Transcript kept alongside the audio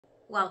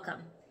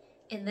Welcome.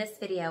 In this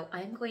video,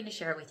 I'm going to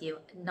share with you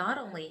not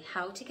only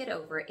how to get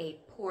over a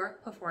poor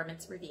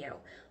performance review,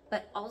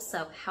 but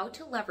also how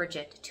to leverage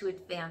it to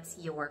advance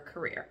your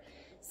career.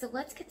 So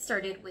let's get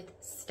started with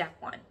step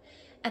one.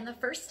 And the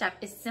first step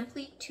is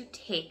simply to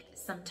take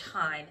some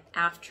time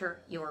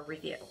after your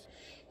review.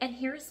 And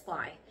here's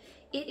why.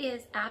 It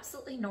is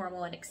absolutely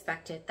normal and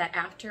expected that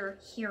after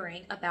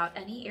hearing about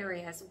any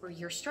areas where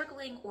you're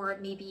struggling, or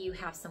maybe you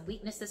have some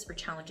weaknesses or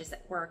challenges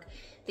at work,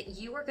 that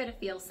you are going to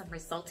feel some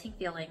resulting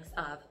feelings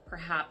of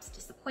perhaps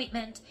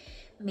disappointment,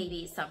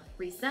 maybe some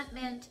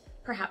resentment,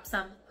 perhaps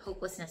some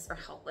hopelessness or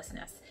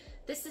helplessness.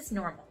 This is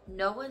normal.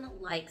 No one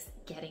likes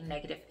getting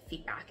negative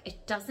feedback.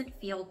 It doesn't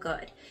feel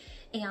good.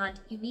 And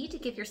you need to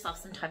give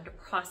yourself some time to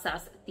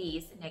process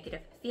these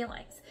negative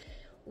feelings.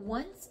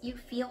 Once you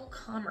feel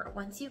calmer,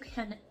 once you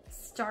can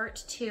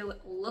start to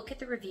look at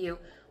the review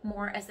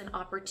more as an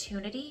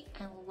opportunity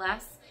and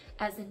less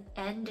as an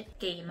end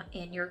game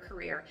in your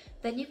career,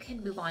 then you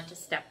can move on to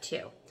step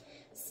two.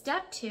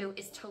 Step two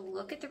is to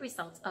look at the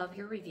results of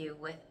your review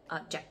with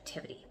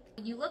objectivity.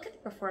 When you look at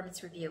the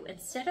performance review,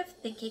 instead of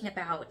thinking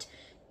about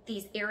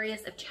these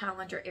areas of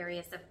challenge or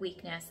areas of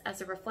weakness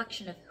as a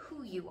reflection of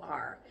who you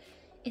are,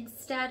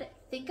 instead,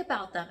 think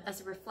about them as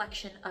a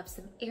reflection of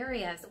some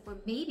areas where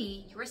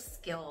maybe your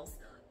skills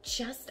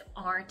just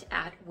aren't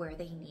at where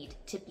they need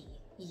to be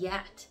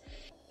yet.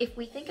 If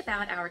we think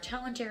about our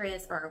challenge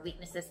areas or our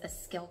weaknesses as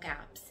skill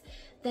gaps,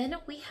 then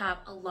we have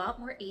a lot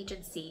more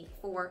agency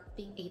for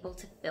being able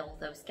to fill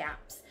those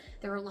gaps.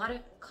 There are a lot of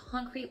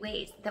concrete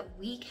ways that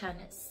we can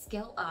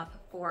skill up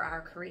for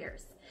our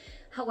careers.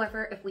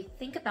 However, if we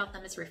think about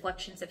them as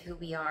reflections of who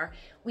we are,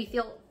 we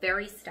feel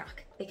very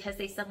stuck because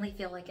they suddenly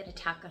feel like an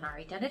attack on our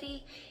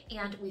identity,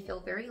 and we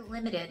feel very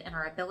limited in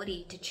our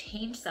ability to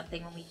change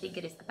something when we think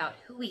it is about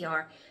who we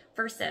are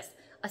versus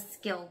a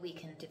skill we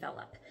can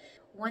develop.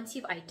 Once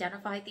you've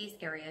identified these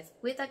areas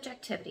with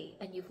objectivity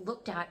and you've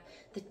looked at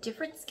the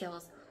different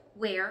skills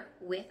where,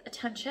 with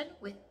attention,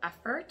 with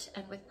effort,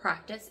 and with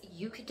practice,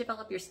 you can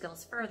develop your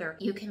skills further,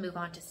 you can move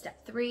on to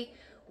step three,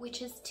 which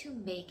is to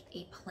make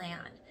a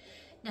plan.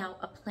 Now,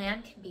 a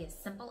plan can be as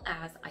simple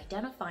as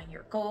identifying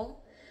your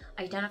goal,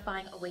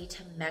 identifying a way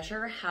to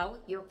measure how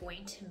you're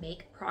going to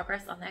make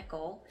progress on that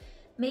goal,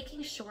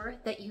 making sure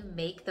that you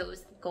make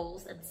those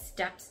goals and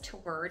steps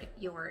toward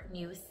your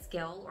new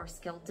skill or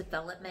skill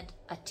development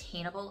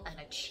attainable and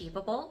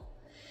achievable,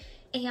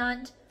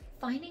 and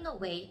finding a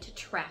way to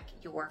track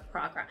your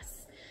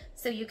progress.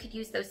 So you could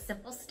use those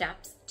simple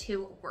steps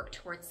to work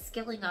towards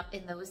skilling up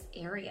in those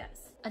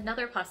areas.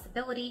 Another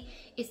possibility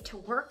is to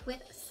work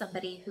with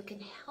somebody who can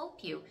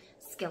help you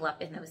skill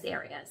up in those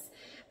areas.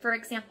 For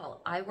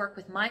example, I work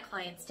with my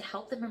clients to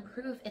help them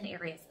improve in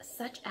areas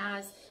such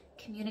as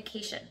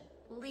communication,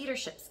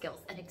 leadership skills,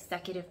 and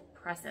executive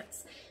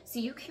presence. So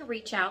you can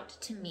reach out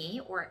to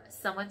me or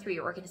someone through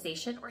your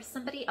organization or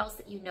somebody else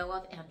that you know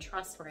of and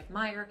trust or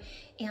admire,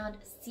 and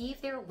see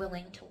if they're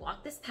willing to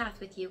walk this path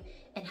with you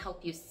and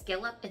help you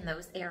skill up in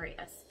those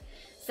areas.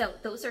 So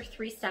those are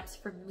 3 steps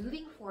for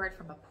moving forward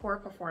from a poor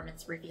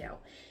performance review.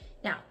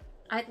 Now,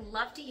 I'd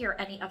love to hear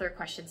any other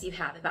questions you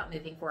have about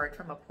moving forward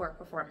from a poor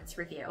performance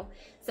review.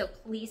 So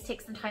please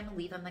take some time and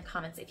leave them in the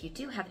comments if you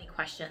do have any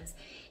questions,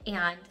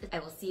 and I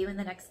will see you in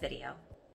the next video.